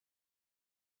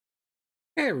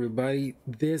Hey everybody,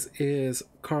 this is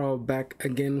Carl back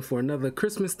again for another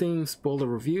Christmas themed spoiler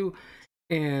review,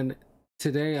 and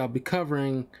today I'll be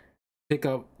covering pick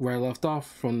up where I left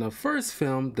off from the first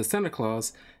film, The Santa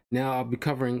Claus. Now I'll be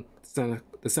covering the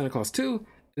Santa Claus 2,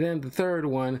 and then the third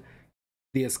one,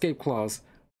 The Escape Clause.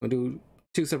 I'll do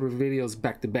two separate videos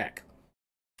back to back.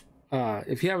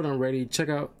 If you haven't already, check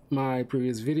out my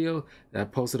previous video that I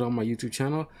posted on my YouTube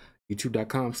channel,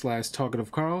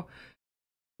 youtube.com/talkativecarl.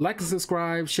 Like and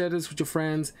subscribe, share this with your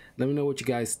friends, let me know what you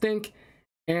guys think,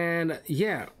 and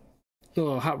yeah,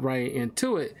 we'll hop right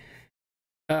into it.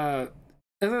 As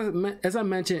I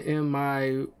mentioned in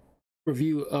my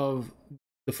review of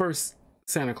the first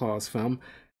Santa Claus film,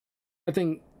 I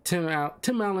think Tim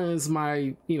Allen is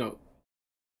my,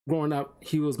 growing up,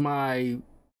 he was my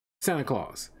Santa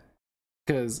Claus,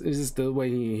 because it's just the way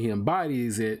he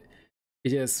embodies it.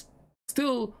 It's just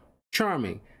still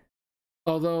charming.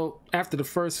 Although after the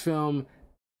first film,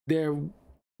 there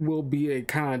will be a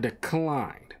kind of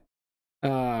decline.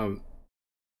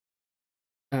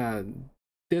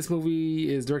 This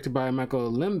movie is directed by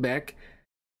Michael Lembeck,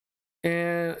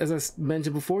 and as I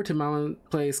mentioned before, Tim Allen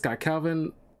plays Scott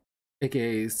Calvin,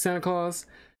 aka Santa Claus.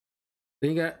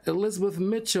 Then you got Elizabeth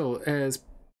Mitchell as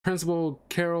Principal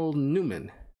Carol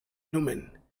Newman.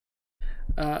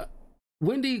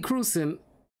 Wendy Crewson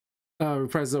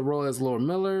reprises a role as Laura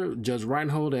Miller, Judge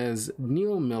Reinhold as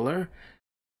Neil Miller,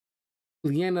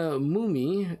 Leanna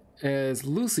Mooney as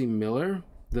Lucy Miller,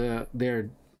 their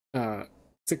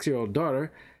 6-year-old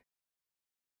daughter.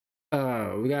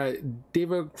 We got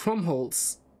David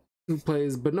Krumholtz, who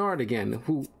plays Bernard again,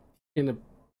 who in the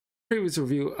previous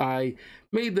review I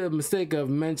made the mistake of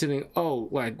mentioning,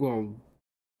 Bernard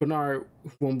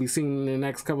won't be seen in the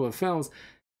next couple of films.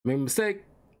 Made a mistake,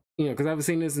 because I haven't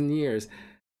seen this in years.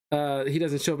 He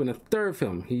doesn't show up in the third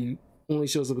film. He only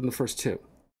shows up in the first two.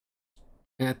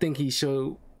 And I think he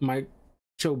might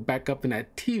show back up in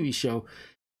that TV show.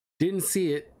 Didn't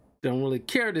see it. Don't really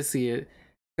care to see it.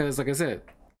 Because like I said,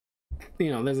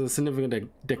 there's a significant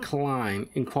decline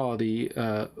in quality,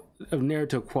 of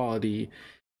narrative quality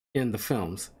in the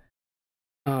films.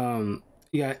 You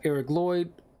got Eric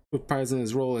Lloyd reprising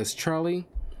his role as Charlie.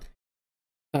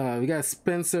 We got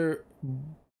Spencer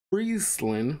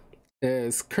Breslin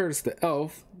as Curtis the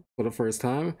Elf for the first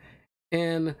time,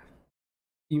 and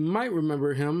you might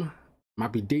remember him,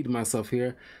 might be dating myself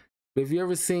here, but if you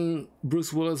ever seen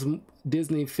Bruce Willis'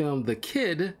 Disney film The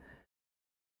Kid,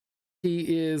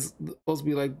 he is supposed to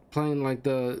be like playing like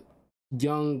the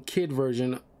young kid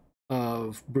version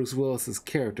of Bruce Willis's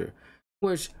character,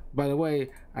 which, by the way,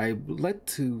 I would like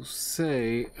to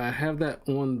say I have that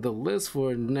on the list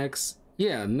for next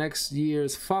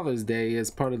year's Father's Day as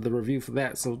part of the review for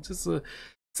that. So just a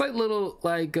slight little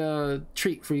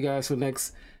treat for you guys for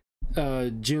next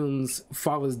June's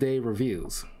Father's Day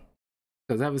reviews,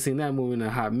 because I haven't seen that movie in a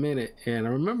hot minute and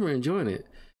I remember enjoying it.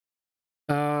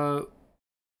 Got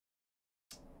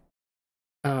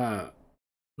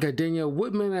Danielle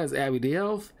Woodman as Abby the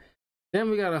Elf. Then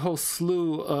we got a whole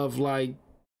slew of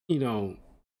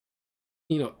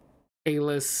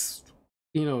A-list,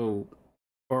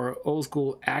 or old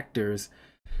school actors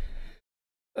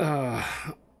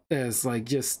as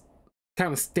just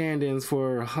kind of stand-ins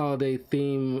for holiday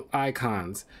theme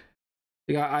icons.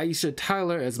 We got Aisha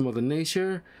Tyler as Mother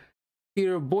Nature,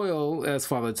 Peter Boyle as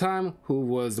Father Time, who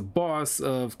was the boss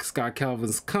of Scott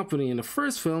Calvin's company in the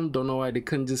first film. Don't know why they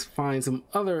couldn't just find some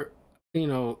other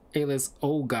A-list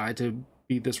old guy to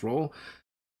beat this role.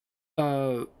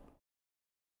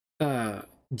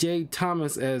 Jay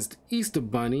Thomas as the Easter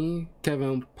Bunny,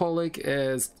 Kevin Pollak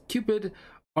as Cupid,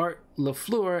 Art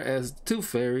LaFleur as the Tooth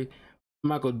Fairy,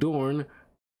 Michael Dorn,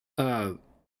 you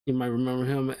might remember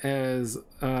him as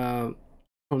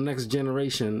from Next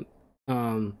Generation,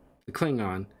 the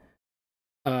Klingon.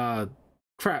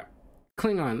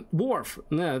 Klingon Worf.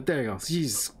 Yeah, there you go.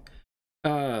 Jeez.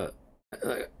 Art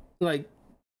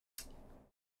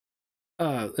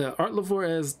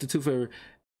LaFleur as the Tooth Fairy,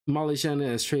 Molly Shannon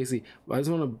as Tracy. I just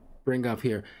want to bring up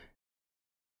here,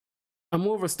 I'm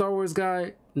more of a Star Wars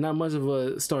guy, not much of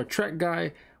a Star Trek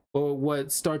guy. Or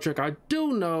what Star Trek I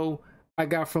do know, I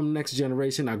got from Next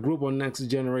Generation. I grew up on Next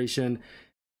Generation.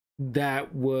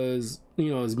 That was,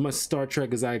 as much Star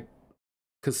Trek as I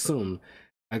consumed.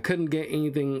 I couldn't get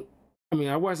anything. I mean,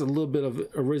 I watched a little bit of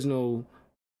original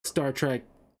Star Trek,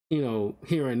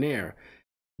 here and there.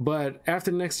 But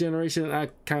after Next Generation, I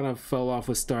kind of fell off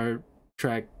with Star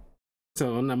Trek.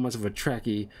 So I'm not much of a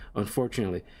Trekkie,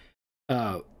 unfortunately.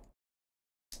 But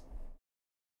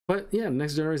yeah,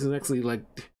 Next Generation is actually,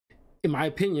 in my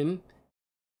opinion,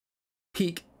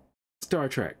 peak Star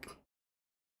Trek.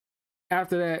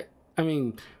 After that, I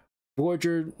mean,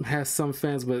 Voyager has some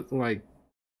fans, but like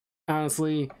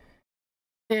honestly,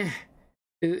 eh,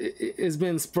 it's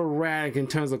been sporadic in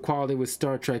terms of quality with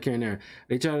Star Trek here and there.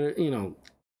 They try to, you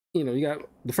got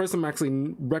the first time I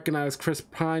actually recognized Chris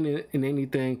Pine in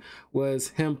anything was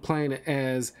him playing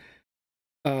as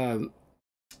uh,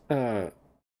 uh,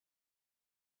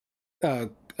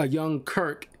 a young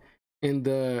Kirk in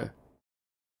the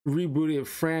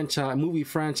rebooted movie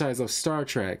franchise of Star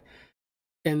Trek.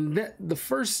 And that the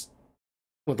first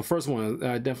one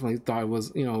I definitely thought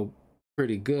was,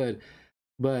 pretty good,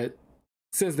 but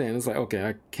since then it's like, okay,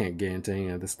 I can't get into any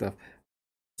of this stuff.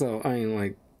 So I mean,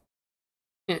 like,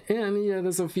 and yeah,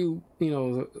 there's a few,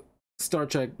 Star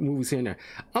Trek movies here and there.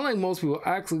 Unlike most people,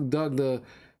 I actually dug the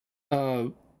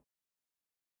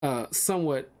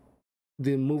somewhat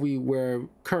the movie where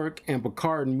Kirk and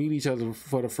Picard meet each other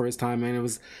for the first time, and it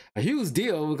was a huge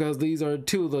deal because these are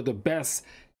two of the best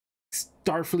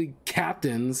Starfleet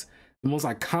captains, the most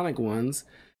iconic ones.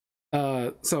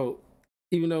 So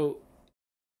even though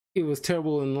it was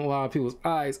terrible in a lot of people's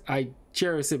eyes, I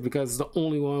cherish it because it's the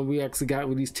only one we actually got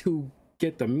where these two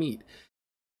get to meet.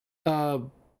 But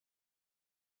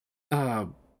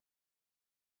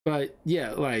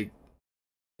yeah, like,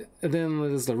 and then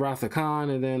there's the Wrath of Khan,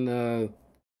 and then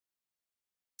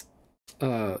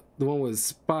the one with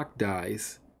Spock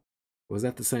dies. Was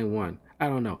that the same one? I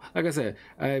don't know. Like I said,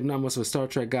 I'm not much of a Star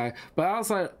Trek guy, but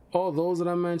outside all those that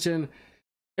I mentioned,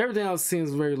 everything else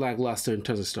seems very lackluster in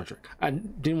terms of Star Trek. I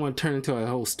didn't want to turn into a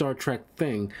whole Star Trek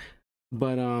thing,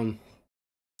 but I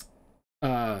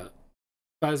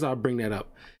just thought I'd bring that up.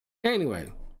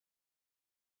 Anyway,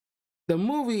 the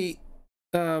movie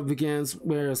begins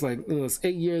where it's like, it's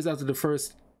 8 years after the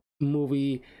first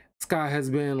movie. Scott has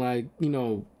been like,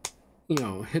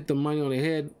 hit the money on the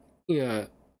head. Yeah,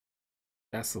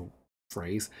 that's a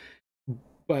phrase.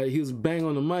 But he was bang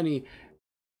on the money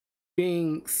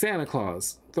being Santa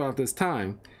Claus throughout this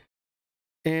time.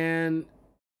 And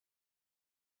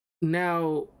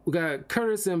now we got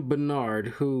Curtis and Bernard,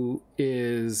 who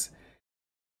is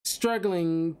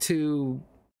struggling to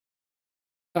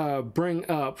bring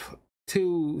up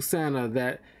to Santa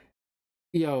that,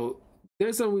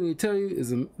 there's something we need to tell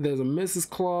you. There's a Mrs.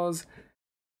 Claus.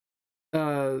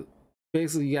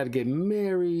 Basically, you got to get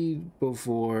married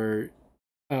before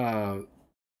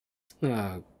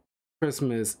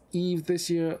Christmas Eve this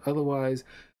year. Otherwise,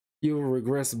 you will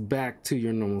regress back to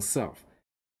your normal self.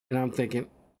 And I'm thinking,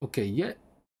 okay, yeah,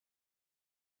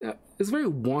 it's very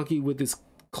wonky with this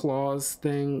Claus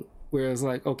thing, where it's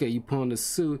like, okay, you put on the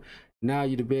suit, now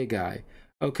you're the big guy.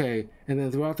 Okay, and then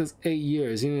throughout this 8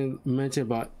 years, you didn't mention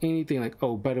about anything like,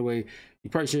 oh, by the way, you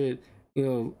probably should,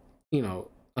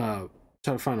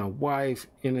 try to find a wife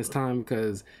in this time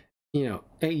because,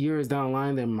 8 years down the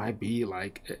line, there might be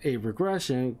like a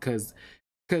regression because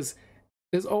there's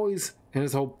always, and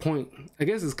this whole point, I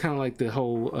guess it's kind of like the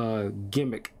whole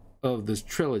gimmick of this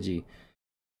trilogy,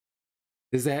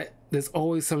 is that there's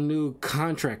always some new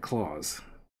contract clause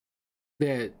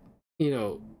that,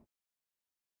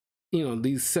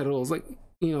 these settles, like,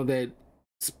 that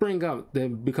spring up,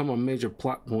 that become a major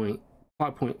plot point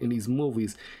in these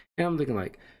movies. And I'm thinking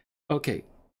like, okay,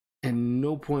 at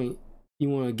no point you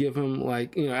want to give him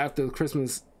like, after the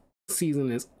Christmas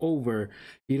season is over,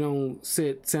 you don't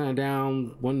sit Santa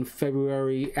down one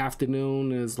February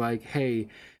afternoon and is like, hey,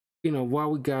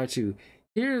 while we got you,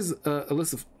 here's a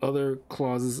list of other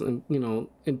clauses and,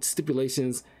 and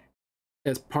stipulations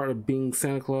as part of being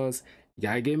Santa Claus. You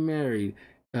gotta get married.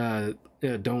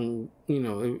 Don't,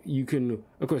 you can,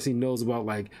 of course, he knows about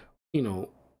like,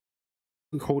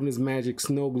 holding his magic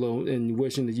snow globe and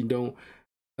wishing that you don't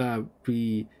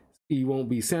you won't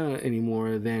be Santa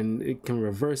anymore. Then it can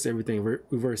reverse everything,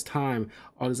 reverse time,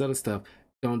 all this other stuff.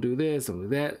 Don't do this, don't do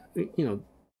that,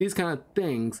 these kind of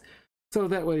things, so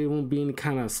that way it won't be any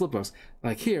kind of slip ups.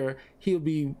 Like here,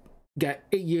 he'll got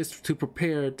 8 years to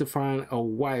prepare to find a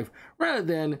wife, rather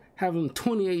than having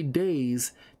 28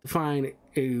 days to find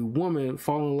a woman,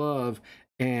 fall in love,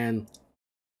 and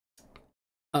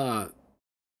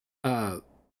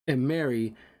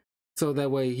marry, so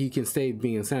that way he can stay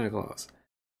being Santa Claus.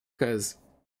 Because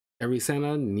every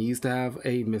Santa needs to have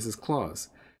a Mrs. Claus.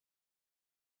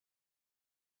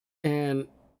 And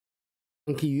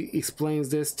he explains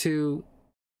this to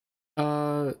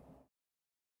the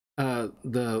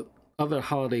other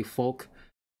holiday folk.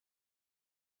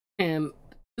 And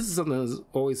this is something that's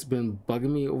always been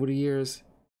bugging me over the years.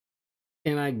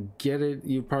 And I get it,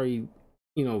 you probably,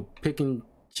 pick and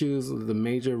choose the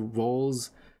major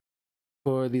roles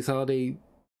for these holiday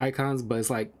icons, but it's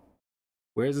like,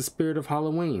 where's the spirit of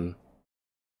Halloween?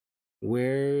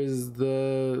 Where's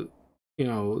the you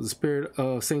know, the spirit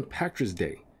of St. Patrick's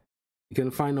Day. You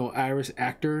couldn't find no Irish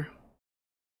actor.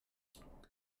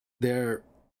 There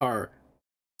are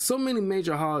so many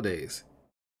major holidays.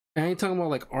 And I ain't talking about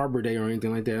like Arbor Day or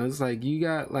anything like that. It's like you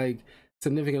got like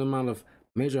significant amount of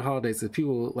major holidays that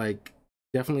people like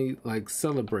definitely like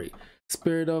celebrate.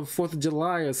 Spirit of 4th of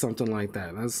July or something like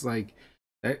that. That's like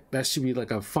that should be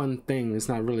like a fun thing. It's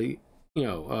not really, you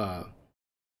know,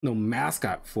 no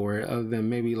mascot for it other than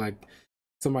maybe like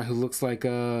somebody who looks like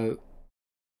some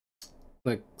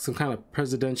kind of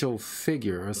presidential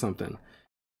figure or something.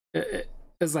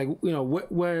 It's like, you know,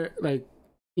 where like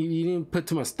you didn't put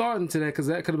too much thought into that, because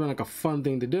that could have been like a fun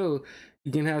thing to do.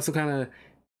 You can have some kind of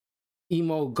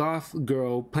emo goth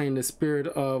girl playing the spirit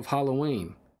of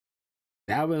Halloween.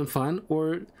 That would have been fun.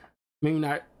 Or maybe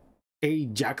not a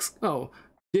Jack's. Oh,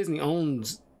 Disney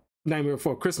owns Nightmare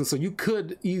Before Christmas, so you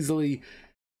could easily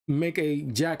make a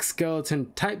Jack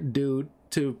Skeleton type dude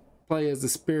to play as the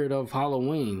spirit of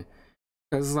Halloween.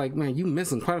 Because it's like, man, you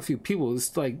missing quite a few people.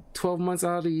 It's like 12 months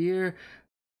out of the year,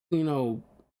 you know,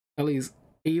 at least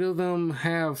 8 of them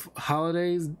have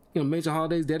holidays, you know, major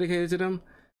holidays dedicated to them.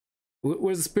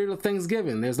 Where's the spirit of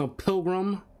Thanksgiving? There's no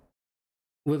pilgrim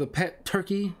with a pet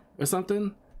turkey or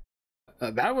something.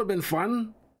 That would have been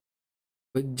fun,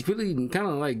 but really kind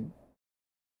of like,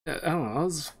 I don't know, I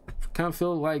was kind of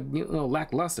feel like, you know,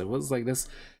 lackluster. It was like this.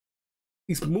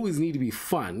 These movies need to be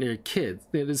fun. They're kids.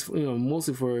 They're just, you know,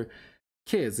 mostly for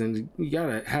kids, and you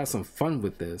gotta have some fun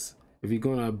with this if you're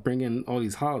gonna bring in all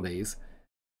these holidays.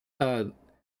 I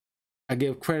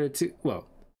give credit to, well,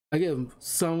 I give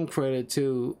some credit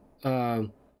to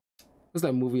what's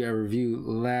that movie I reviewed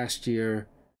last year?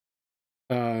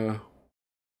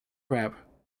 Crap.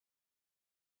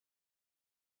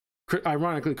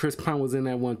 Ironically, Chris Pine was in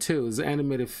that one too. It's an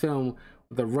animated film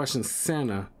with a Russian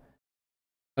Santa.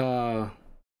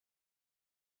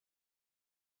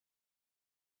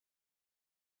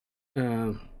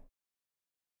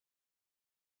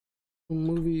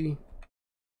 Movie.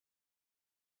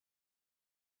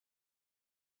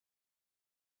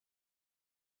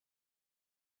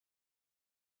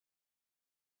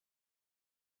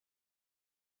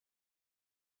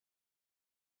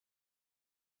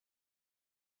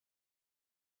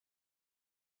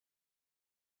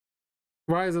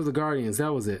 Rise of the Guardians,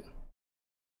 that was it.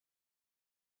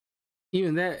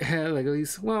 Even that had like at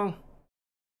least, well,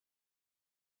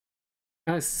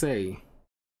 I say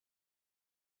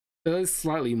at least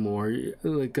slightly more.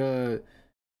 Like because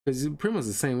it's pretty much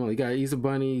the same one. You got Easter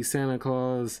Bunny, Santa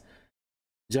Claus,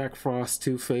 Jack Frost,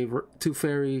 Tooth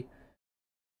Fairy.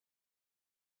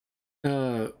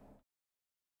 You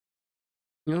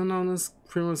know, this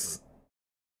pretty much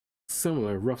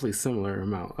similar, roughly similar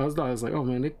amount. I was like, oh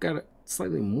man, they got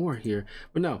slightly more here,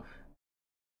 but no.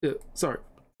 Sorry,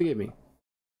 forgive me.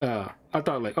 I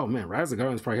thought like, oh man, Rise of the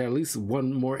Guardians probably had at least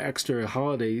one more extra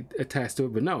holiday attached to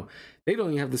it, but no, they don't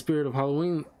even have the spirit of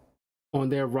Halloween on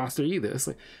their roster either. It's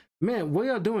like, man, what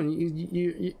y'all doing?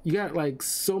 You got like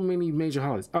so many major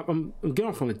holidays. I'm getting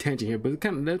off on a tangent here, but it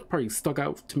kind of that probably stuck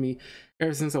out to me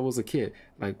ever since I was a kid.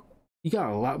 Like, you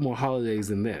got a lot more holidays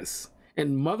than this.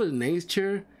 And Mother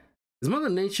Nature, is Mother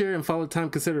Nature and Father Time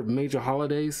considered major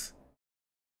holidays?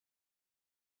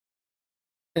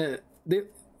 They,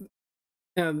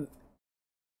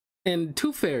 and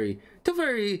Tooth Fairy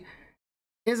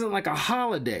isn't like a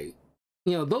holiday.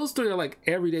 You know, those three are like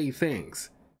everyday things.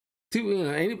 You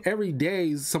know, every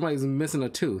day somebody's missing a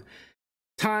tooth.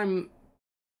 Time,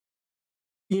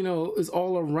 you know, is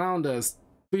all around us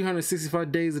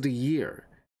 365 days of the year.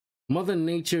 Mother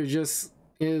Nature just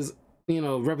is, you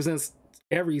know, represents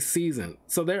every season.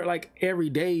 So they're like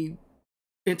everyday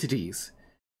entities.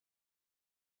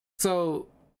 So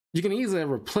you can easily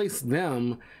replace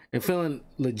them and fill in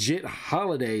legit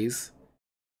holidays.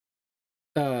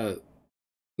 You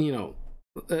know,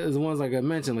 the ones like I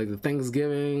mentioned, like the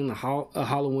Thanksgiving, the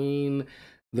Halloween,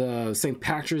 the St.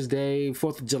 Patrick's Day,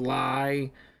 4th of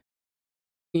July.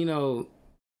 You know,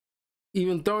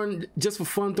 even throwing, just for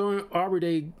fun, throwing Arbor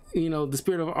Day, you know, the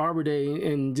spirit of Arbor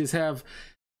Day, and just have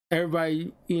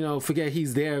everybody, you know, forget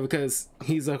he's there because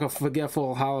he's like a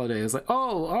forgetful holiday. It's like,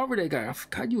 oh, Arbor Day guy, I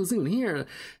forgot you was even here.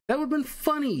 That would have been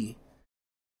funny.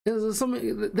 There's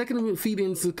something that can even feed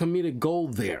into comedic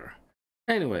gold there.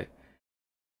 Anyway,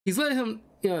 he's letting him,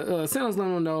 Santa's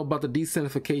letting him know about the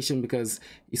desenification because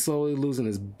he's slowly losing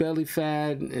his belly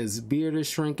fat, and his beard is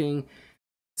shrinking.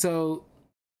 So,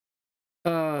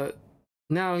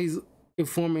 now he's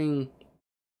informing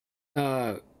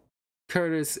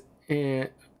Curtis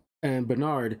and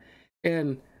Bernard,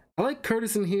 and I like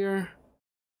Curtis in here,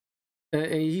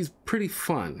 and he's pretty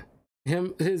fun.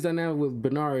 his dynamic with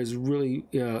Bernard is really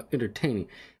entertaining,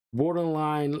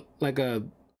 borderline like a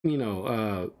you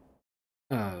know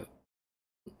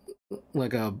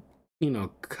like a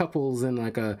couples in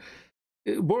like a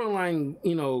borderline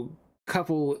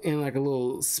couple in like a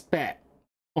little spat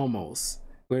almost,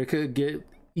 where it could get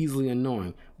easily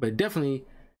annoying, but definitely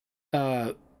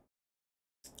uh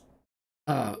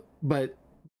uh but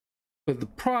the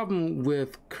problem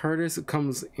with Curtis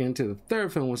comes into the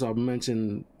third film, which I'll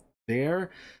mention there,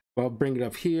 but I'll bring it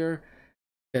up here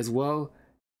as well.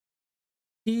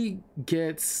 He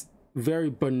gets very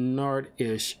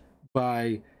Bernard-ish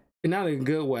by, and not in a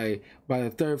good way, by the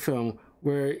third film,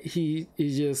 where he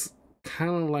is just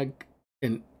kind of like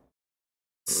an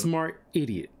smart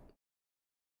idiot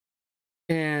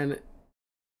and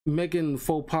making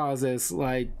faux pas that's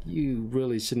like you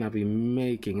really should not be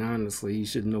making. Honestly, you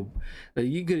should know that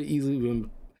you could easily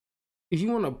been, if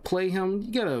you want to play him,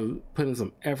 you gotta put in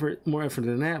some effort, more effort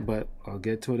than that, but I'll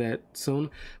get to that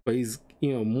soon. But he's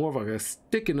more of like a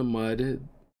stick in the mud in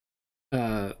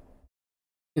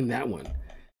that one.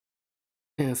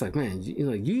 And it's like, man,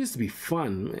 you used to be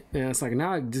fun, and it's like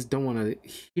now I just don't want to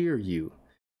hear you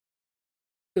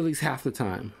at least half the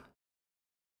time.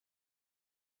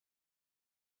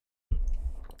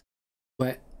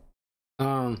 But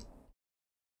I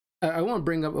want to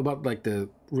bring up about like the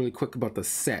really quick about the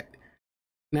set.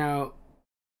 Now,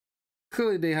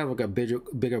 clearly they have like a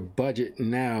bigger budget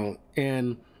now,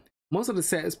 and most of the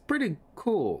set is pretty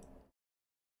cool.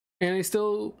 And they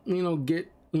still,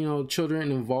 get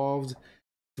children involved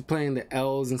to playing the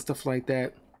elves and stuff like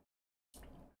that.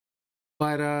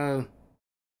 But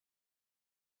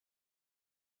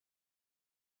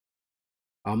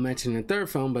I'll mention the third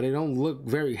film, but they don't look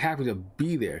very happy to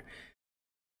be there.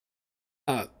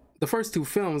 The first two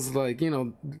films, like,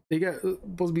 they got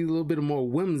supposed to be a little bit more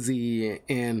whimsy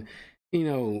and,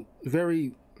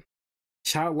 very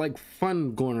childlike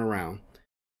fun going around.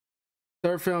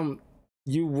 Third film,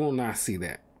 you will not see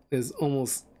that. It's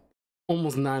almost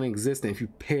non-existent if you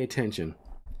pay attention.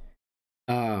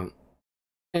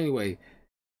 Anyway,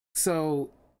 so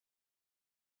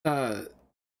Curtis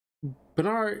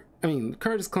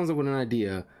comes up with an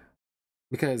idea,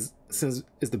 because since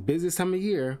it's the busiest time of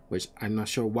year, which I'm not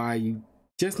sure why you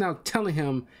just now telling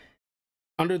him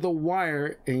under the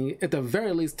wire, and at the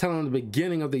very least telling him the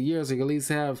beginning of the year, so you can at least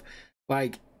have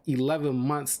like 11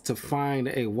 months to find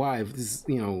a wife. This,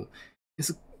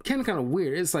 it's kind of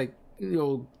weird. It's like,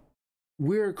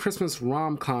 weird Christmas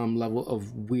rom-com level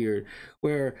of weird,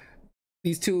 where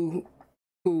these two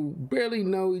who barely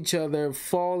know each other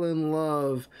fall in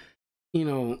love,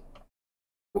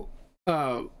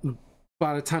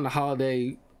 by the time the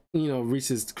holiday,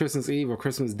 reaches Christmas Eve or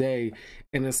Christmas Day,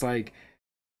 and it's like,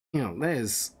 that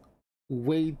is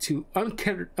way too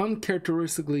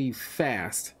uncharacteristically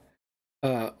fast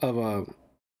of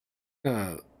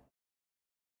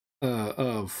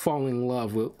falling in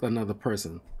love with another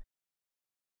person.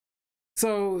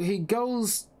 So he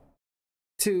goes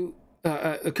to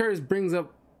Curtis brings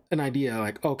up an idea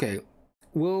like, okay,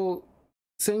 we'll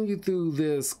send you through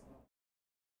this,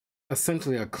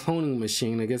 essentially a cloning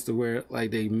machine, I guess, to where like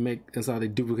they make, that's how they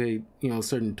duplicate,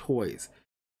 certain toys.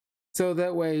 So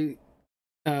that way,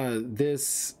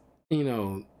 this,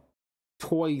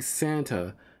 toy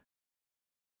Santa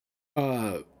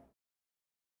can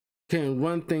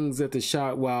run things at the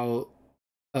shop while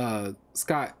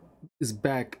Scott is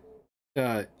back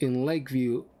in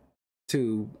Lakeview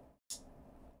to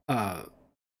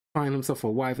find himself a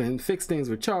wife and fix things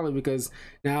with Charlie, because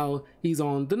now he's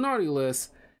on the naughty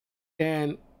list.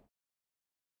 And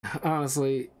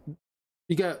honestly,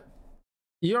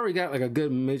 you already got like a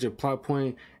good major plot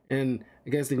point, and I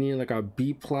guess they need like a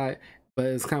B plot, but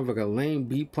it's kind of like a lame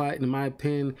B plot in my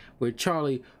opinion, with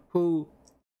Charlie, who,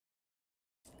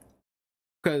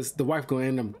 because the wife gonna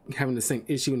end up having the same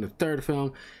issue in the third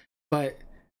film, but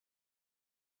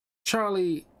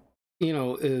Charlie,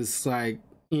 is like,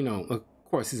 of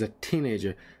course he's a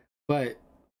teenager, but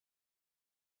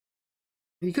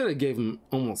you could have gave him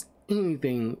almost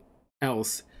anything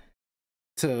else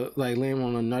to like land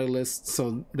on a naughty list,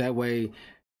 so that way,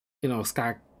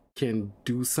 Scott can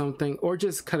do something, or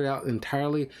just cut it out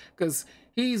entirely, because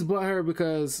he's butthurt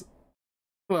because,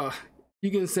 well, you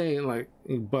can say like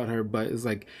butthurt, but it's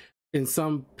like to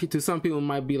some people it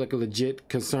might be like a legit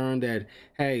concern that,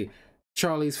 hey,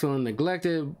 Charlie's feeling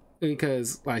neglected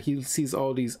because like he sees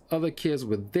all these other kids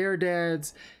with their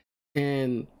dads,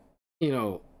 and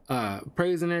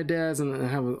praising their dads and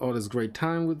having all this great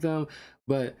time with them,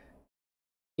 but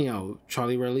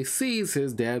Charlie rarely sees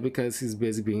his dad because he's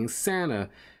busy being Santa,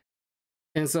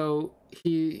 and so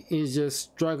he is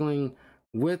just struggling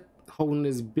with holding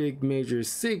this big major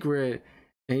secret,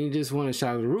 and you just want to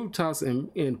shout at the rooftops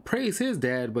and praise his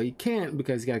dad, but you can't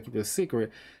because you gotta keep it a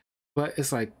secret. But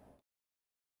it's like,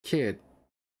 kid,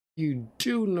 you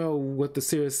do know what the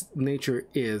serious nature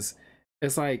is.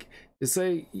 It's like,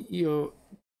 say your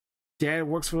dad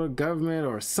works for the government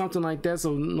or something like that,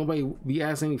 so nobody be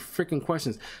asking any freaking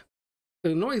questions.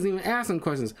 Nobody's even asking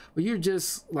questions, but you're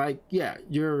just like, yeah,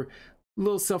 you're a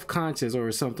little self-conscious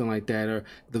or something like that. Or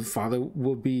the father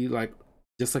will be like,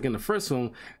 just like in the first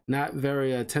film, not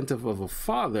very attentive of a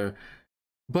father,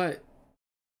 but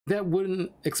that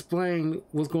wouldn't explain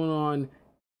what's going on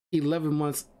 11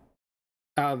 months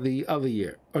out of the other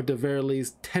year, or at the very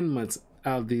least 10 months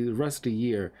out of the rest of the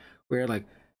year, where like,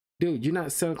 dude, you're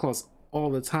not Santa Claus all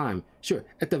the time. Sure,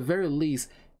 at the very least,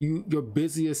 your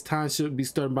busiest time should be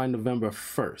starting by November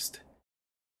 1st,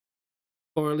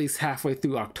 or at least halfway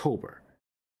through October.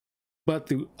 But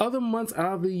through other months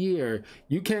out of the year,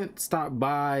 you can't stop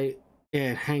by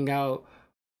and hang out,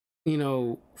 you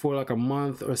know, for like a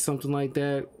month or something like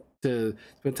that, to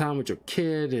spend time with your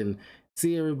kid and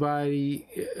see everybody,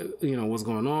 you know, what's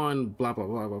going on, blah, blah,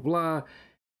 blah, blah, blah.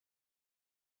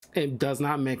 It does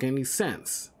not make any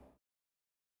sense.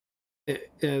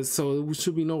 So there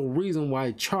should be no reason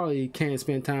why Charlie can't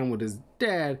spend time with his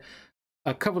dad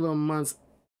a couple of months,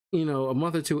 you know, a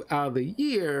month or two out of the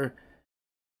year,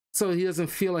 so he doesn't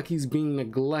feel like he's being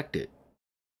neglected.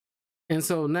 And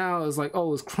so now it's like,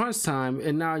 oh, it's crunch time,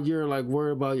 and now you're like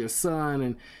worried about your son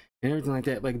and everything like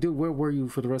that. Like, dude, where were you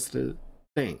for the rest of the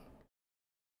thing?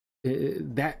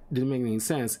 That didn't make any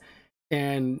sense.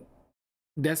 And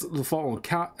that's the fault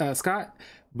on Scott,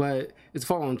 but it's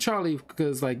fault on Charlie,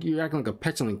 because like, you're acting like a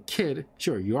petulant kid.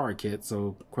 Sure, you are a kid,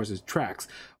 so of course it tracks,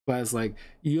 but it's like,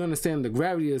 you understand the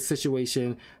gravity of the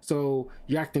situation, so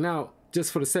you're acting out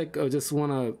just for the sake of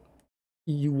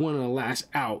you want to lash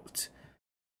out,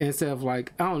 instead of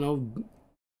like, I don't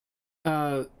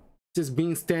know, just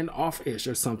being standoffish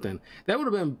or something. That would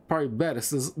have been probably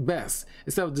best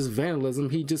instead of just vandalism.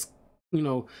 He just, you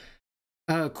know,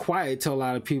 quiet to a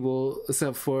lot of people,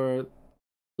 except for,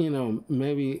 you know,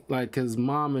 maybe like his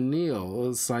mom and Neil.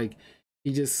 It's like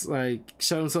he just like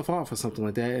shut himself off or something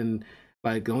like that. And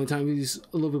like, the only time he's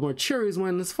a little bit more cheery is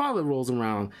when his father rolls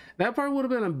around. That part would have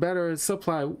been a better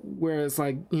supply, where it's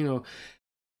like, you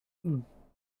know,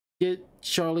 get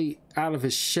Charlie out of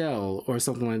his shell or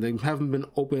something like that. Haven't been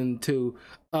open to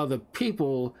other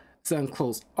people, setting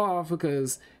close off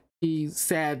because he's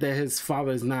sad that his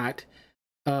father is not,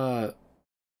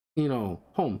 you know,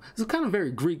 home. It's a kind of very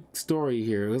Greek story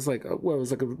here. It's like, well, it was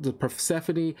like the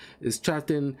Persephone is trapped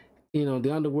in, you know,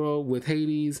 the underworld with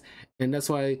Hades, and that's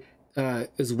why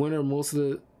it's winter most of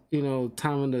the, you know,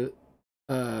 time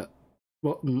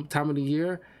of the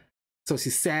year. So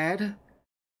she's sad,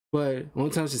 but the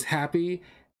only time she's happy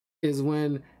is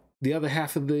when the other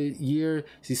half of the year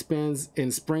she spends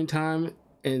in springtime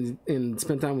and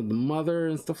spend time with the mother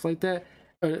and stuff like that.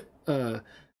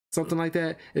 Something like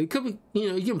that. It could be, you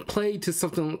know, you can play to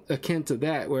something akin to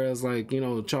that, whereas like, you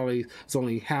know, Charlie is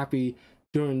only happy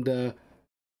during the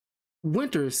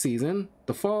winter season,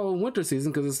 the fall and winter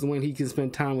season, because it's when he can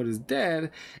spend time with his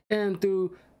dad, and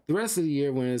through the rest of the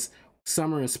year, when it's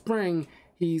summer and spring,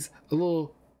 he's a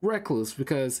little reckless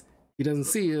because he doesn't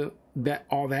see that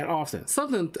all that often.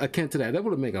 Something akin to that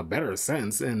would make a better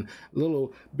sense, and a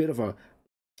little bit of a,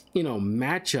 you know,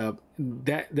 matchup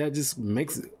that just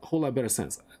makes a whole lot better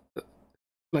sense.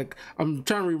 Like, I'm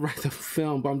trying to rewrite the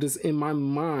film, but I'm just, in my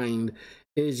mind,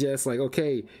 it's just like,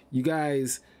 okay, you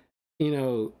guys, you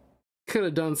know, could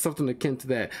have done something akin to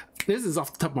that. This is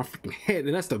off the top of my freaking head,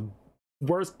 and that's the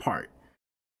worst part.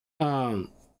 But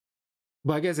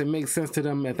I guess it makes sense to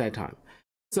them at that time.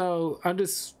 So I'm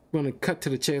just going to cut to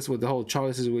the chase with the whole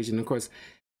Charlie situation. Of course,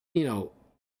 you know,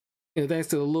 thanks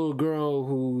to the little girl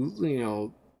who, you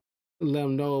know, let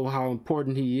him know how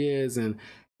important he is and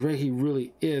great he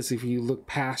really is if you look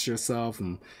past yourself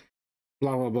and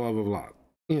blah, blah, blah, blah, blah.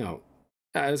 You know,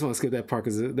 I just want to skip that part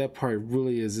because that part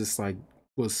really is just like,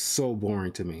 was so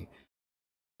boring to me.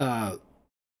 You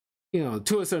know,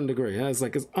 to a certain degree. It's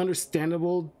like, it's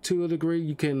understandable to a degree.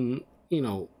 You can, you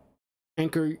know,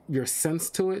 anchor your sense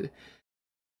to it,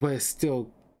 but it's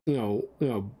still, you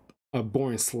know, a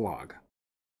boring slog.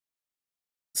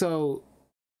 So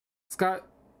Scott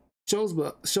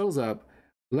shows up,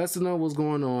 lets them know what's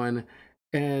going on,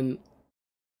 and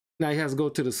now he has to go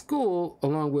to the school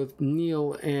along with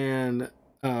Neil and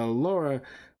Laura,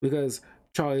 because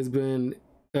Charlie's been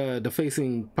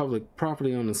defacing public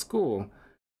property on the school.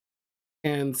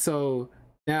 And so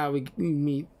now we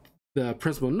meet the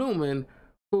Principal Newman,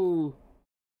 who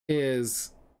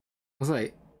is, I was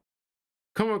like,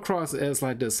 come across as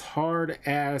like this hard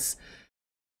ass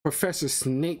Professor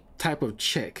Snape type of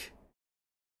chick.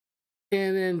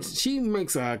 And then she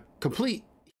makes a complete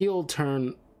heel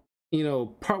turn, you know,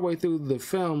 partway through the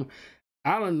film,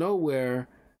 out of nowhere.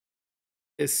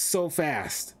 It's so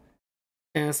fast.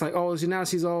 And it's like, oh, now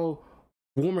she's all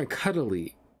warm and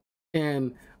cuddly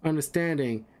and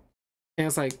understanding. And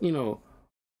it's like, you know,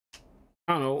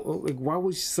 I don't know, like, why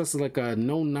was she such like a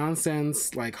no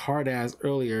nonsense, like hard ass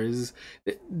earlier?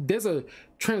 There's a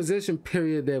transition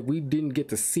period that we didn't get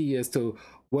to see as to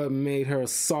what made her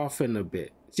soften a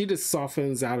bit. She just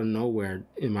softens out of nowhere,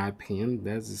 in my opinion.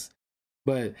 That's just,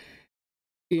 but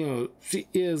you know, she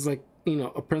is like, you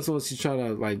know, a principal. She's trying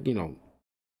to like, you know,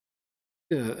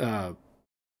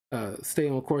 stay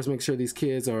on course, make sure these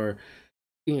kids are,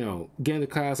 you know, getting to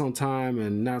class on time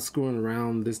and not screwing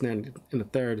around, this, and that, and the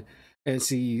third. And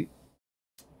she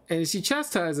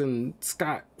chastising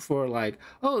Scott for like,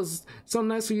 oh, it's so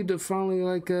nice for you to finally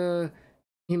like you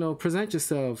know, present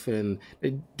yourself. And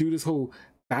they do this whole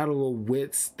battle of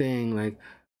wits thing, like,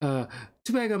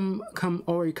 too bad I'm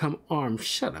already come armed.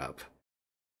 Shut up.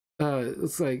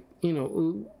 It's like, you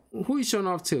know, who are you showing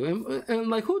off to? And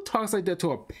like, who talks like that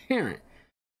to a parent?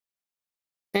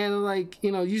 And like,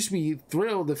 you know, you should be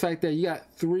thrilled the fact that you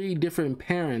got 3 different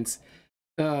parents,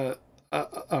 a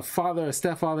father, a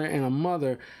stepfather, and a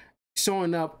mother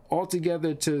showing up all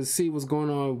together to see what's going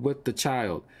on with the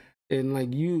child. And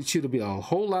like, you should be a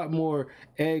whole lot more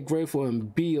grateful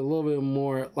and be a little bit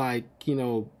more like, you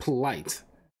know, polite.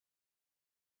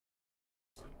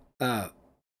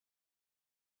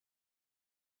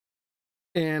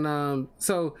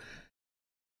 So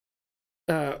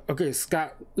okay,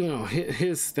 Scott, you know,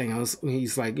 his thing was,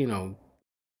 he's like, you know,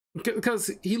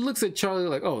 because he looks at Charlie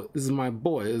like, oh, this is my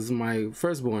boy, this is my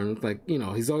firstborn. Like, you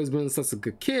know, he's always been such a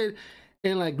good kid,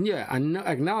 and like, yeah, I know,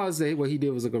 acknowledge that what he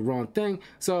did was like a wrong thing,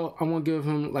 so I want to give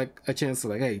him like a chance to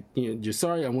like, hey, you know, you're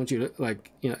sorry, I want you to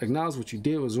like, you know, acknowledge what you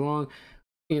did was wrong.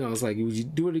 You know, it's like, would you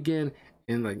do it again?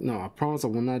 And like, no, I promise I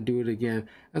will not do it again.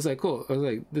 I was like, cool. I was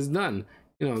like, this is done.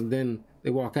 You know, then they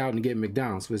walk out and get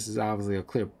McDonald's, which is obviously a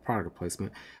clear product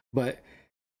placement, but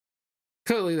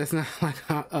clearly that's not like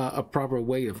a proper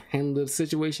way of handling the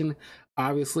situation.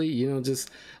 Obviously, you know, just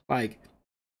like,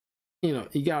 you know,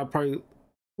 you gotta probably,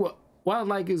 what I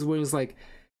like is when it's like,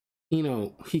 you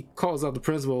know, he calls out the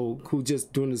principal who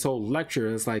just doing this whole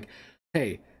lecture. It's like,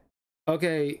 hey,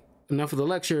 okay, enough of the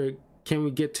lecture, can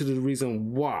we get to the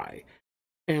reason why?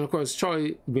 And of course,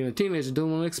 Charlie, being a teenager,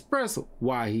 doesn't want to express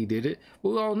why he did it. But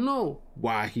we all know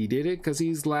why he did it, because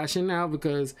he's lashing out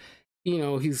because, you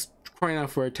know, he's crying out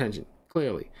for attention,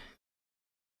 clearly.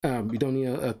 You don't need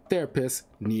a therapist,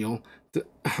 Neil.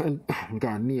 Oh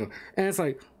God, Neil. And it's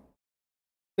like,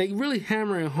 they really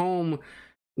hammering home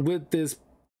with this,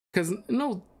 because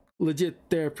no legit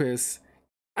therapist,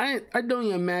 I don't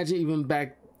even imagine, even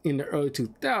back in the early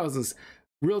 2000s,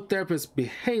 real therapists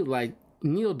behave like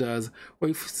Neil does, where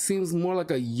he seems more like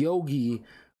a yogi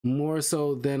more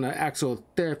so than an actual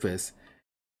therapist.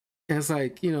 And it's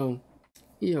like, you know,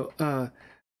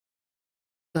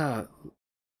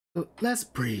 let's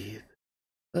breathe,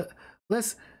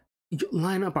 let's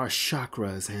line up our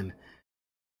chakras, and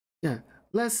yeah,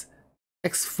 let's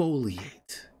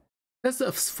exfoliate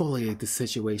the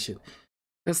situation.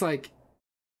 It's like,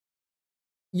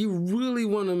 you really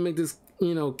want to make this,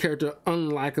 you know, character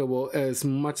unlikable as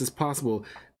much as possible.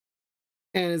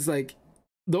 And it's like,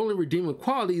 the only redeeming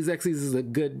quality is actually he's a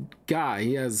good guy.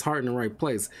 He has his heart in the right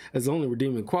place. That's the only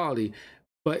redeeming quality.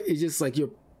 But it's just like, you're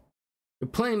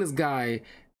playing this guy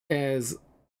as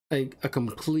a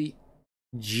complete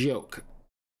joke,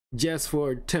 just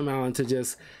for Tim Allen to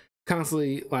just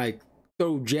constantly like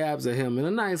throw jabs at him in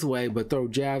a nice way, but throw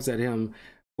jabs at him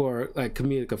for like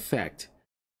comedic effect.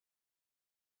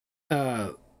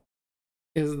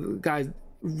 Is guy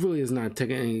really is not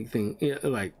taking anything,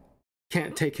 like,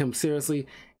 can't take him seriously.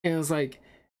 And it's like,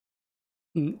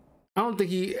 I don't think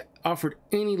he offered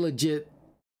any legit,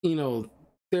 you know,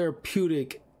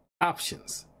 therapeutic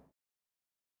options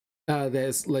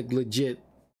that's like legit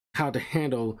how to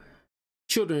handle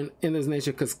children in this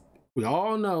nature, because we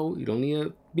all know you don't need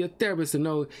to be a therapist to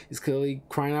know he's clearly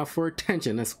crying out for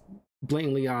attention. That's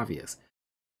blatantly obvious.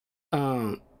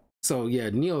 So yeah,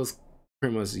 Neil's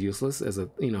pretty much useless as a,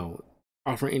 you know,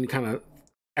 offering any kind of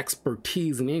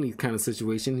expertise in any kind of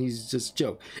situation. He's just a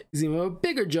joke. He's even a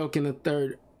bigger joke in the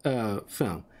third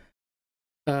film.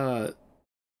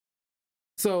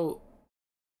 So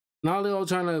now they're all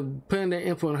trying to put in their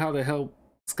input on how to help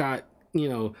Scott, you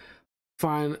know,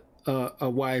 find a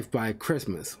wife by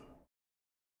Christmas.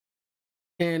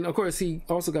 And of course, he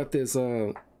also got this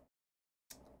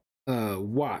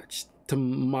watch to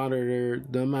monitor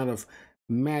the amount of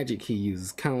magic he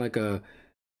uses, kind of like a,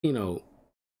 you know,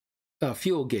 a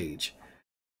fuel gauge,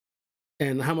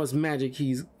 and how much magic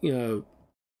he's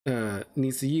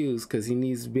needs to use, because he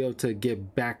needs to be able to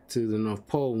get back to the North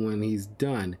Pole when he's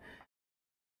done.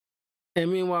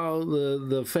 And meanwhile,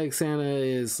 the fake Santa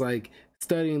is like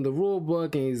studying the rule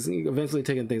book, and he's eventually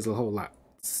taking things a whole lot,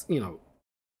 you know.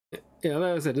 Yeah,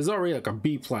 like I said, there's already like a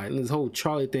B plot, and this whole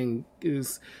Charlie thing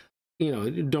is, you know,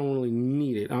 you don't really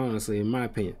need it, honestly, in my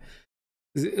opinion.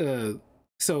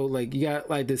 So like you got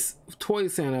like this toy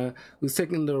Santa who's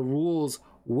taking the rules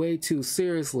way too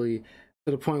seriously,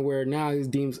 to the point where now he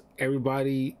deems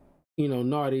everybody, you know,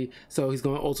 naughty. So he's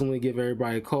going to ultimately give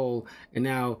everybody a cold. And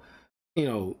now, you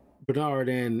know, Bernard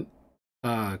and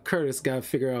Curtis got to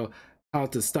figure out how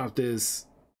to stop this,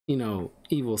 you know,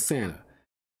 evil Santa.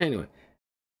 Anyway,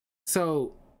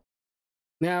 so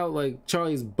now like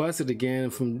Charlie's busted again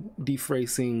from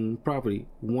defacing property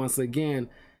once again.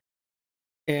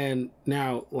 And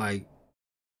now, like,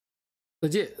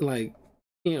 legit, like,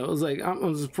 you know, it's like,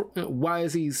 why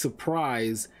is he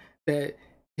surprised that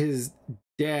his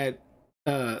dad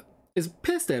is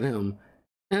pissed at him?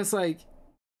 And it's like,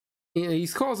 you know, he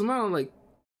calls him out like,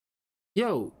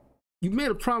 yo, you made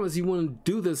a promise you wouldn't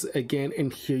do this again,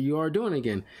 and here you are doing it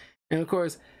again. And of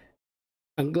course,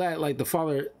 I'm glad like the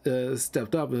father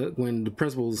stepped up when the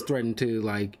principals threatened to,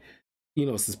 like, you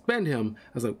know, suspend him.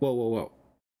 I was like, whoa, whoa, whoa.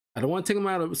 I don't want to take him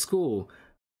out of school,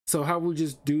 so how would we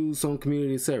just do some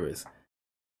community service?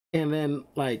 And then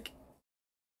like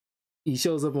he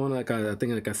shows up on like I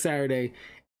think like a Saturday,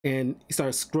 and he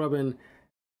starts scrubbing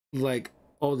like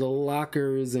all the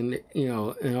lockers and, you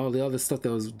know, and all the other stuff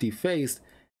that was defaced.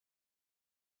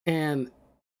 And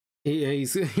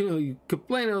he's, you know, you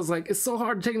complain. I was like, it's so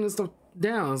hard taking this stuff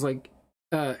down. I was like,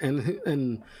 and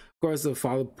of course the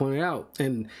father pointed out,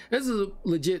 and this is a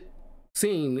legit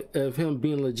scene of him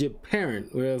being a legit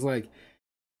parent, where it's like,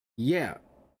 yeah,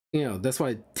 you know, that's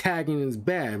why tagging is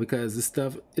bad, because this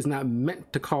stuff is not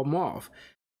meant to calm off.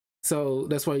 So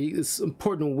that's why it's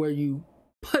important where you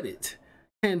put it,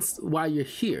 hence why you're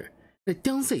here. Like,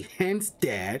 don't say hence,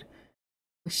 dad.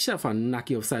 Shut up, I'll knock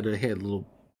you upside of the head, little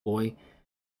boy.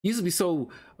 You used to be so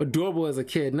adorable as a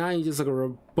kid, now you're just like a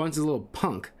bunch of little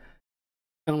punk.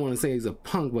 I don't want to say he's a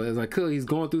punk, but it's like, clearly he's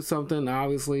going through something,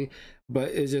 obviously.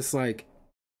 But it's just like,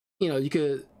 you know, you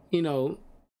could, you know,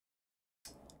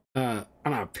 I'm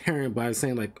not a parent, but I'm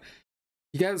saying, like,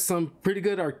 you got some pretty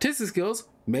good artistic skills.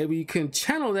 Maybe you can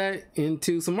channel that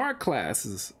into some art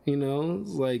classes, you know,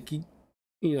 like, you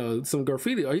know, some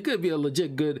graffiti. Or you could be a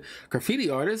legit good graffiti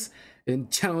artist and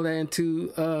channel that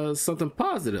into something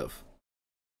positive.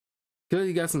 Because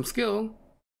you got some skill.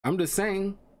 I'm just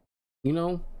saying, you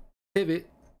know, pivot.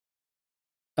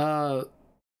 But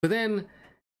then,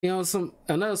 you know,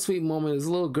 another sweet moment is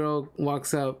a little girl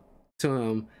walks up to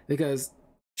him, because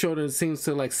children seems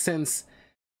to like sense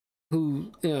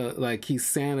who, you know, like he's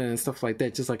Santa and stuff like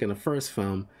that, just like in the first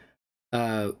film.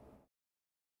 And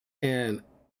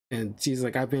she's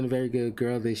like, I've been a very good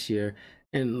girl this year,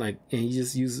 and like, and he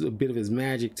just uses a bit of his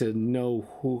magic to know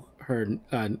who her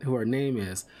name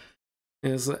is.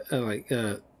 And it's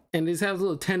and this has a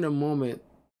little tender moment,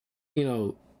 you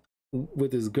know,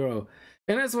 with this girl.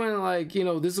 And that's when, like, you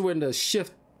know, this is when the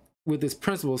shift with this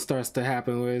principal starts to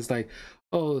happen, where it's like,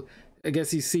 oh, I guess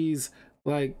he sees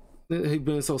like he's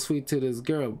been so sweet to this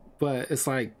girl, but it's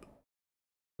like,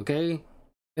 okay,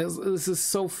 this is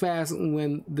so fast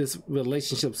when this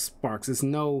relationship sparks. It's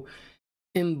no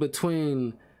in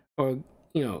between, or,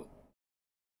 you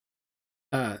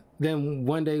know, then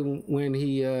one day when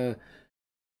he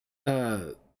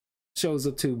shows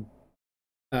up to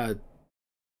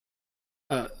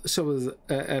shows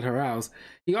at her house,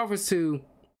 he offers to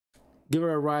give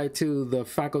her a ride to the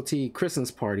faculty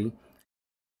Christmas party,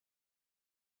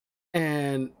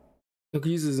 and he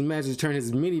uses his magic to turn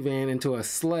his minivan into a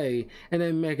sleigh, and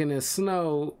then making it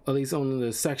snow, at least on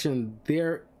the section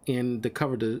they're in, to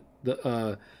cover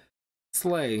the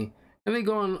sleigh. And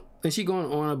they she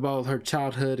going on about her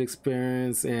childhood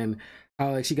experience, and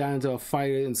how like she got into a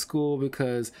fight in school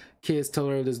because kids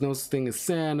told her there's no such thing as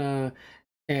Santa.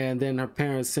 And then her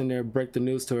parents send there, break the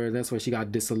news to her, and that's why she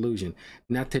got disillusioned.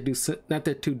 Not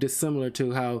that too dissimilar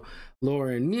to how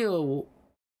Laura and Neil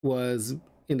was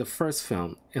in the first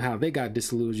film, and how they got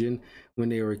disillusioned when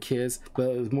they were kids, but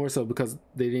it was more so because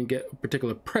they didn't get a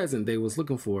particular present they was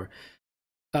looking for.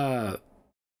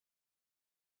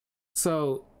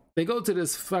 So they go to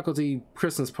this faculty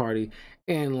Christmas party,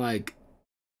 and like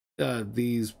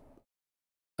these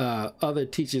other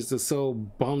teachers are so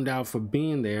bummed out for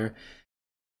being there.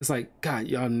 It's like, God,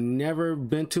 y'all never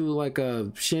been to like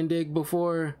a shindig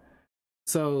before?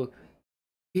 So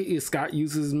Scott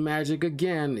uses magic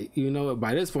again. You know,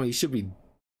 by this point he should be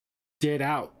dead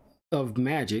out of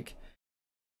magic,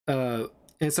 and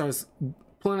starts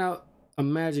pulling out a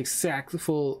magic sack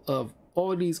full of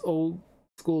all these old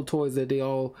school toys that they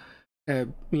all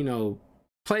had, you know,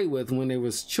 played with when they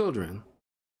was children.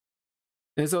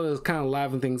 And so it was kind of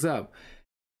liven things up.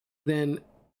 Then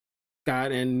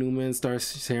Scott and Newman start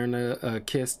sharing a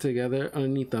kiss together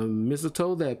underneath the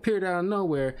mistletoe that appeared out of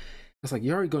nowhere. It's like,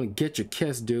 you're already gonna get your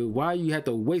kiss, dude. Why you have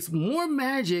to waste more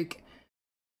magic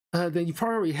than you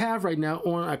probably have right now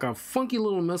on like a funky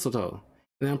little mistletoe?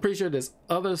 And I'm pretty sure there's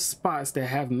other spots that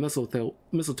have mistletoe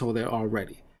there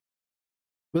already.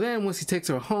 But then once he takes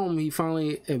her home, he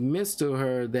finally admits to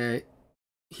her that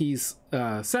he's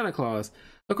Santa Claus.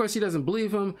 Of course, she doesn't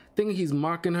believe him, thinking he's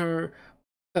mocking her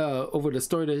over the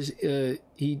story that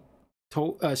she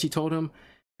told him.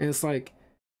 And it's like,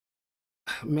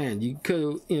 man, you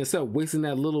could, you know, instead of wasting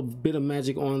that little bit of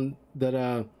magic on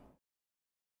that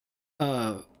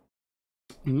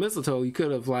mistletoe, you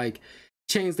could have like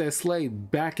changed that sleigh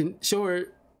back and show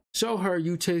her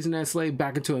you chasing that sleigh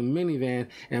back into a minivan,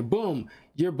 and boom,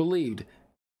 you're believed.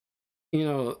 You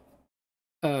know,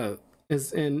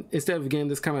 and instead of getting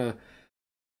this kind of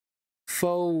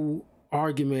faux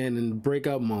argument and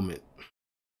breakup moment.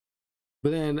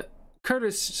 But then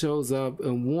Curtis shows up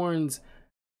and warns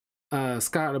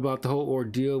Scott about the whole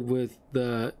ordeal with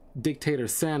the dictator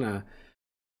Santa.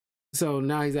 So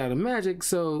now he's out of magic,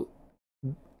 so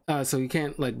he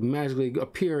can't like magically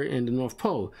appear in the North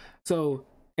Pole. So,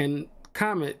 and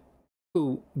Comet,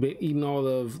 who been eating all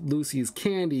of Lucy's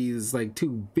candies, like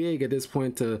too big at this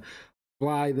point to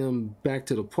fly them back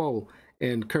to the pole,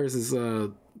 and Curtis's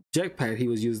jetpack he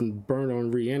was using burned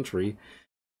on re-entry.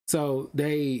 So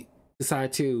they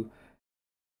decide to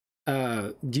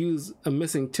use a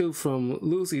missing tooth from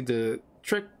Lucy to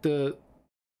trick the,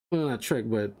 well, not trick,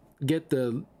 but get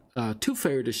the Tooth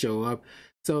Fairy to show up,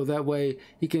 so that way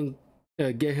he can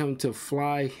get him to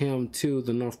fly him to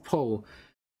the North Pole.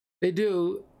 They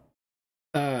do.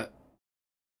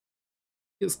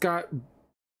 Scott,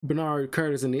 Bernard,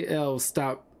 Curtis, and the elves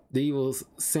stop the evil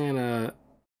Santa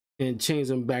and change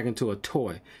him back into a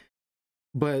toy.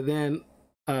 But then,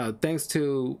 thanks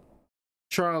to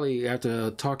Charlie,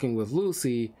 after talking with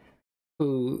Lucy,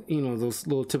 who, you know, those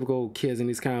little typical kids in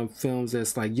these kind of films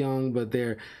that's like young, but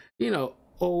they're, you know,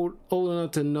 old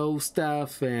enough to know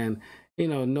stuff and, you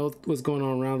know what's going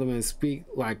on around them and speak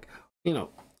like, you know,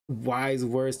 wise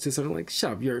words to something like,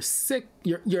 shut up, you're sick,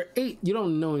 you're 8, you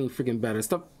don't know any freaking better,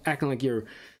 stop acting like you're,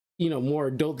 you know, more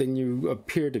adult than you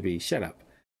appear to be, shut up.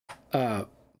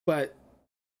 But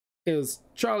it was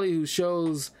Charlie who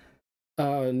shows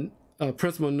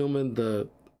Principal Newman the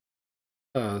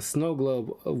snow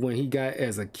globe when he got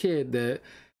as a kid,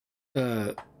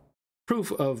 that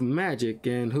proof of magic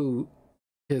and who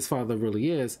his father really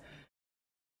is.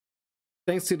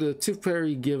 Thanks to the Tooth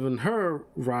Fairy giving her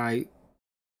ride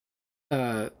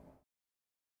and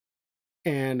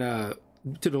to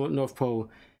the North Pole,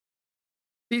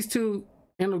 these two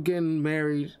end up getting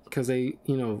married because they,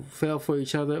 you know, fell for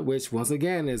each other, which once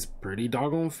again is pretty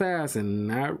doggone fast and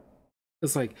not,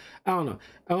 it's like, I don't know,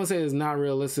 I won't say it's not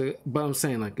realistic, but I'm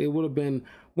saying like it would have been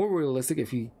more realistic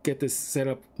if you get this set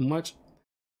up much,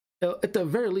 at the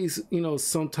very least, you know,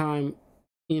 sometime,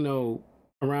 you know,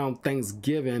 around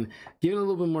Thanksgiving, giving a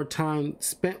little bit more time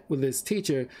spent with this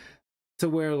teacher to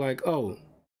where like, oh,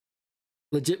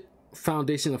 legit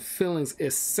foundation of feelings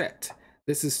is set.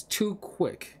 This is too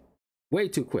quick, way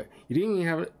too quick. You didn't even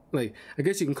have it, like, I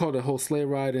guess you can call the whole sleigh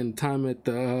ride and time at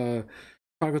the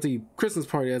faculty Christmas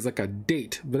party as like a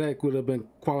date, but that would have been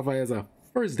qualified as a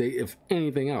first date if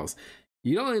anything else.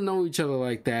 You don't even know each other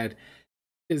like that.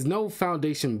 Is no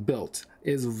foundation built.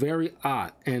 Is very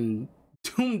odd and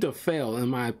doomed to fail, in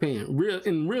my opinion.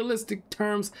 In realistic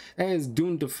terms, that is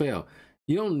doomed to fail.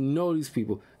 You don't know these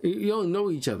people. You don't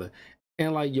know each other,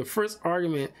 and like your first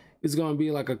argument is going to be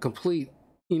like a complete,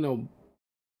 you know,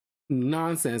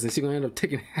 nonsense, and she's going to end up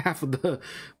taking half of the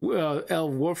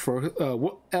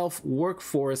elf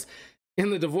workforce in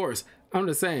the divorce. I'm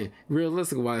just saying,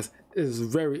 realistic wise, it's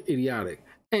very idiotic.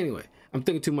 Anyway, I'm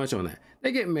thinking too much on that.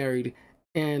 They get married,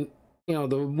 and you know,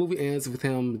 the movie ends with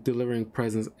him delivering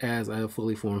presents as a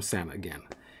fully formed Santa again.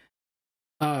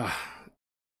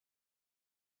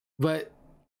 But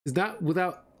it's not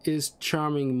without its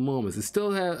charming moments. It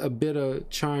still had a bit of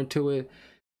charm to it.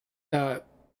 At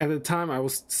the time, I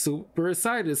was super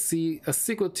excited to see a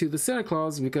sequel to The Santa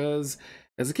Claus because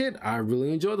as a kid, I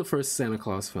really enjoyed the first Santa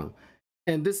Claus film.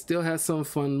 And this still has some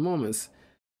fun moments.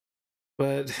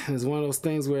 But it's one of those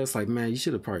things where it's like, man, you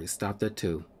should have probably stopped that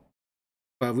too.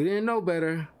 But we didn't know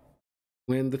better.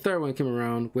 when the third one came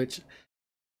around, which,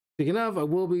 speaking of, I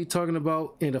will be talking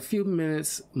about in a few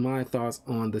minutes my thoughts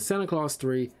on the Santa Claus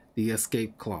 3, The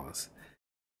Escape Clause.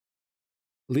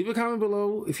 Leave a comment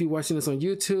below if you're watching this on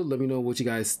YouTube. Let me know what you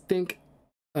guys think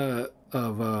of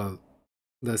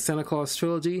the Santa Claus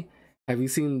trilogy. Have you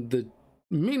seen the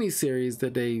mini-series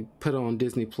that they put on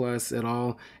Disney Plus at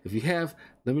all? If you have,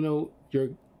 let me know your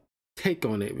take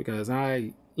on it, because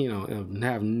I,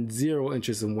 have zero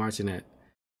interest in watching that.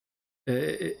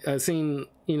 I've seen,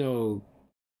 the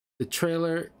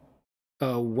trailer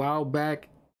a while back.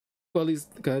 Well, at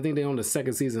least because I think they own the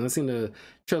second season. I've seen the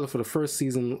trailer for the first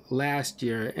season last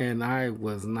year, and I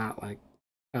was not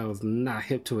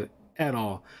hip to it at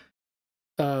all.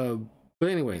 But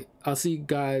anyway, I'll see you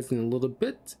guys in a little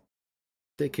bit.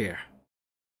 Take care.